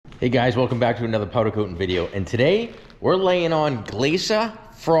Hey guys, welcome back to another powder coating video. And today we're laying on Glacier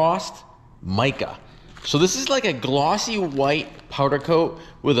Frost Mica. So this is like a glossy white powder coat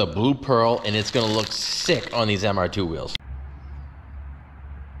with a blue pearl, and it's gonna look sick on these MR2 wheels.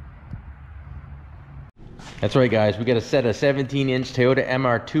 That's right guys, we got a set of 17-inch Toyota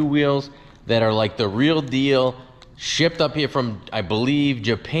MR2 wheels that are like the real deal, shipped up here from, I believe,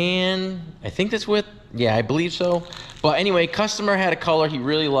 Japan. I think that's with, yeah, I believe so. But anyway, customer had a color he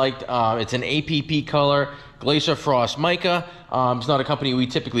really liked. It's an APP color, Glacier Frost Mica. It's not a company we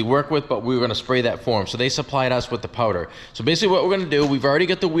typically work with, but we were gonna spray that for them. So they supplied us with the powder. So basically what we're gonna do, we've already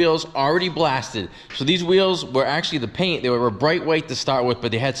got the wheels already blasted. So these wheels were actually the paint, they were bright white to start with,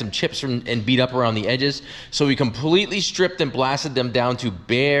 but they had some chips and beat up around the edges. So we completely stripped and blasted them down to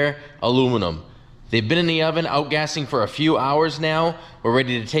bare aluminum. They've been in the oven outgassing for a few hours now. We're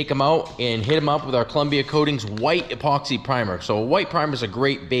ready to take them out and hit them up with our Columbia Coatings white epoxy primer. So a white primer is a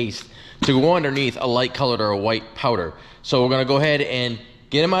great base to go underneath a light colored or a white powder. So we're gonna go ahead and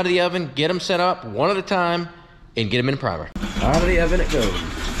get them out of the oven, get them set up one at a time, and get them in primer. Out of the oven it goes.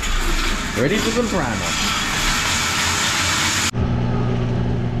 Ready for some primer.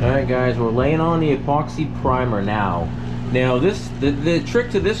 All right guys, we're laying on the epoxy primer now. Now the trick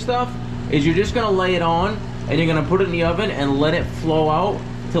to this stuff is you're just gonna lay it on and you're gonna put it in the oven and let it flow out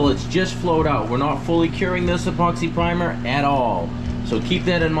till it's just flowed out. We're not fully curing this epoxy primer at all. So keep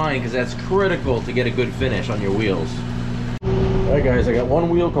that in mind because that's critical to get a good finish on your wheels. All right guys, I got one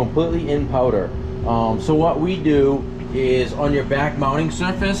wheel completely in powder. So what we do is on your back mounting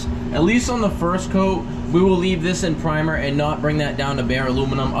surface, at least on the first coat, we will leave this in primer and not bring that down to bare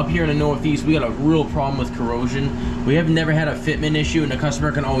aluminum. Up here in the Northeast, we got a real problem with corrosion. We have never had a fitment issue, and the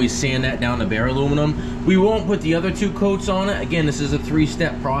customer can always sand that down to bare aluminum. We won't put the other two coats on it. Again, this is a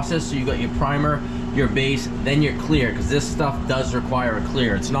three-step process, so you got your primer, your base, then your clear, because this stuff does require a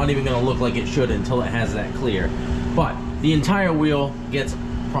clear. It's not even gonna look like it should until it has that clear. But the entire wheel gets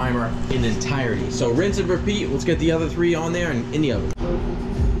primer in entirety. So rinse and repeat. Let's get the other three on there and in the oven.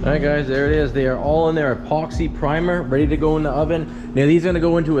 All right guys, there it is. They are all in their epoxy primer, ready to go in the oven. Now these are gonna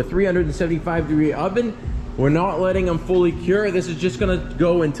go into a 375-degree oven. We're not letting them fully cure. This is just gonna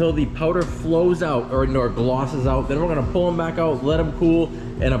go until the powder flows out or glosses out. Then we're gonna pull them back out, let them cool,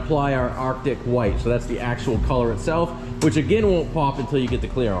 and apply our Arctic white. So that's the actual color itself, which again won't pop until you get the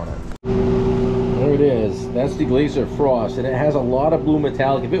clear on it. There it is. That's the Glacier Frost, and it has a lot of blue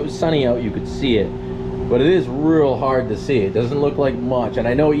metallic. If it was sunny out, you could see it. But it is real hard to see. It doesn't look like much. And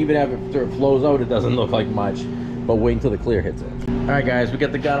I know even after it flows out, it doesn't look like much. But wait until the clear hits it. All right, guys, we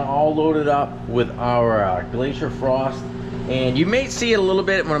got the gun all loaded up with our Glacier Frost. And you may see it a little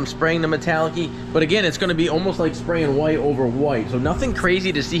bit when I'm spraying the metallic-y. But again, it's going to be almost like spraying white over white. So nothing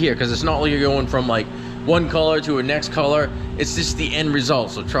crazy to see here, because it's not like you're going from like one color to a next color. It's just the end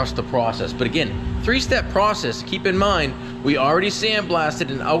result, so trust the process. But again, three-step process. Keep in mind, we already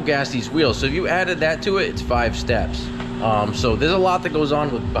sandblasted and outgassed these wheels. So if you added that to it, it's 5 steps. So there's a lot that goes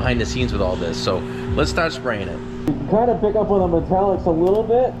on with behind the scenes with all this. So let's start spraying it. You can kind of pick up on the metallics a little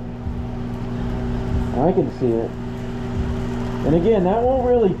bit. I can see it. And again, that won't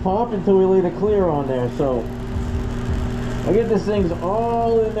really pop until we lay the clear on there. So I get this thing's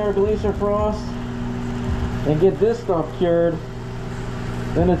all in there, Glacier Frost, and get this stuff cured,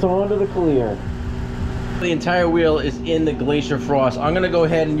 then it's on to the clear. The entire wheel is in the Glacier Frost. I'm gonna go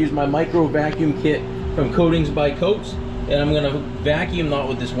ahead and use my micro vacuum kit from Coatings by Coats, and I'm gonna vacuum, not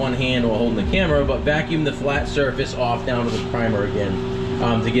with this one hand while holding the camera, but vacuum the flat surface off down to the primer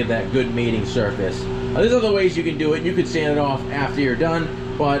again to give that good mating surface. There's other ways you can do it. You could sand it off after you're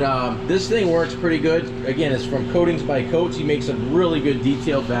done, but this thing works pretty good. Again, it's from Coatings by Coats. He makes some really good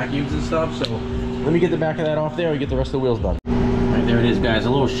detailed vacuums and stuff, so let me get the back of that off there and get the rest of the wheels done. All right, there it is, guys. A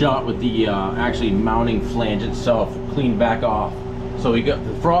little shot with the actually mounting flange itself cleaned back off. So we got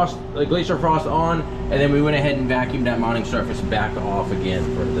the Glacier Frost on, and then we went ahead and vacuumed that mounting surface back off again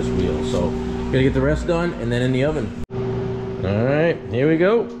for this wheel. So gonna get the rest done and then in the oven. All right, here we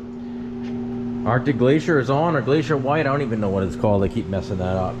go. Arctic Glacier is on, or Glacier White. I don't even know what it's called. I keep messing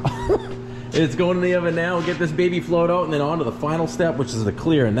that up. It's going in the oven now. We'll get this baby flowed out and then on to the final step, which is the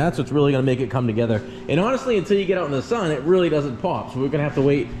clear. And that's what's really going to make it come together. And honestly, until you get out in the sun, it really doesn't pop. So we're going to have to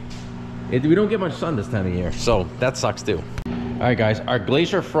wait. We don't get much sun this time of year, so that sucks too. All right, guys, our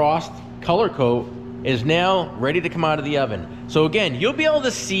Glacier Frost color coat is now ready to come out of the oven. So again, you'll be able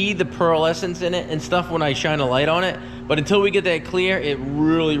to see the pearl essence in it and stuff when I shine a light on it. But until we get that clear, it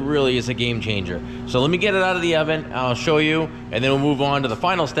really is a game changer. So let me get it out of the oven, I'll show you, and then we'll move on to the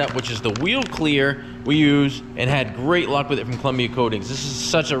final step, which is the wheel clear we use and had great luck with it from Columbia Coatings. This is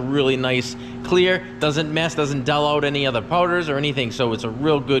such a really nice clear, doesn't mess, doesn't dull out any other powders or anything, so it's a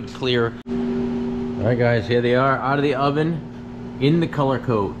real good clear. All right guys, here they are out of the oven in the color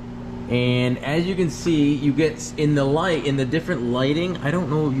coat. And as you can see, you get in the light, in the different lighting, I don't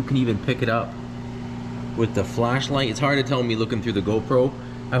know if you can even pick it up with the flashlight. It's hard to tell me looking through the GoPro.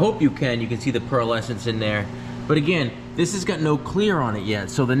 I hope you can see the pearlescence in there. But again, this has got no clear on it yet.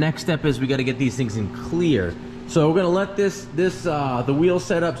 So the next step is we gotta get these things in clear. So we're gonna let the wheel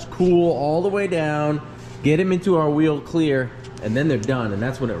setups cool all the way down, get them into our wheel clear, and then they're done, and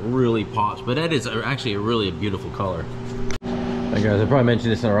that's when it really pops. But that is actually a really beautiful color. Hey guys, I probably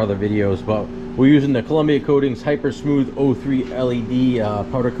mentioned this in our other videos, but we're using the Columbia Coatings Hyper Smooth 03 LED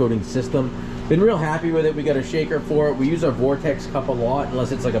powder coating system. Been real happy with it. We got a shaker for it. We use our Vortex cup a lot,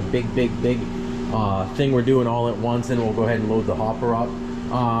 unless it's like a big thing we're doing all at once, and we'll go ahead and load the hopper up.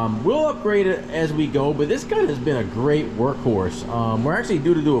 We'll upgrade it as we go, but this gun has been a great workhorse. We're actually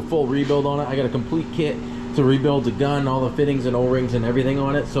due to do a full rebuild on it. I got a complete kit to rebuild the gun, all the fittings and O-rings and everything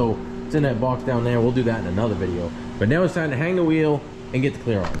on it, so it's in that box down there. We'll do that in another video. But now it's time to hang the wheel and get the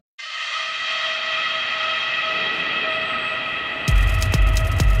clear on.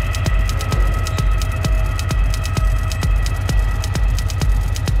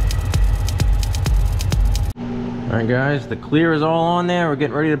 All right guys, the clear is all on there. We're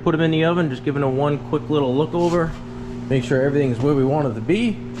getting ready to put them in the oven, just giving it one quick little look over, make sure everything's where we want it to be,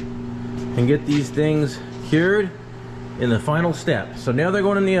 and get these things cured in the final step. So now they're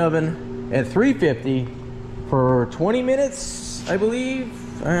going in the oven at 350 for 20 minutes, I believe.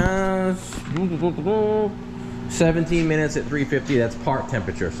 17 minutes at 350, that's part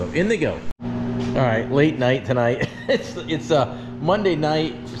temperature, so in they go. All right, late night tonight. it's Monday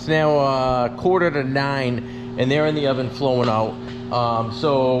night, it's now 8:45, and they're in the oven flowing out.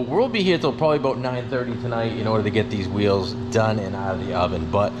 So we'll be here till probably about 9:30 tonight in order to get these wheels done and out of the oven.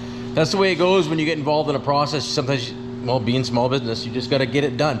 But that's the way it goes when you get involved in a process. Sometimes, well, being small business, you just got to get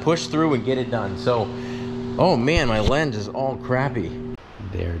it done, push through and get it done. So, oh man, my lens is all crappy.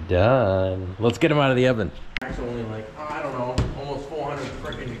 They're done. Let's get them out of the oven. It's only like, I don't know, almost 400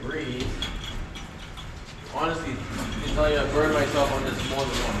 freaking degrees. Honestly, I can tell you, I burned myself on this more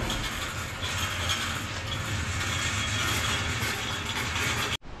than once.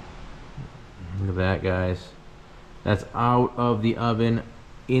 Look at that, guys. That's out of the oven,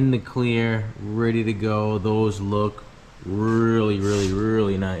 in the clear, ready to go. Those look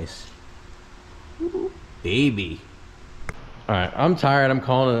really nice. Baby. All right, I'm tired. I'm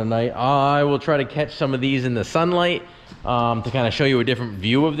calling it a night. I will try to catch some of these in the sunlight to kind of show you a different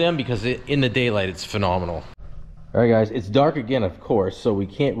view of them, because in the daylight, it's phenomenal. All right, guys, it's dark again, of course, so we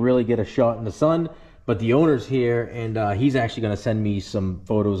can't really get a shot in the sun. But the owner's here, and he's actually going to send me some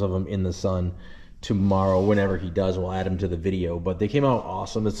photos of them in the sun tomorrow. Whenever he does, we'll add them to the video. But they came out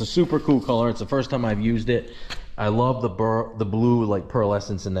awesome. It's a super cool color. It's the first time I've used it. I love the blue, like,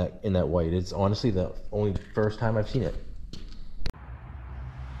 pearlescence in that white. It's honestly the only first time I've seen it.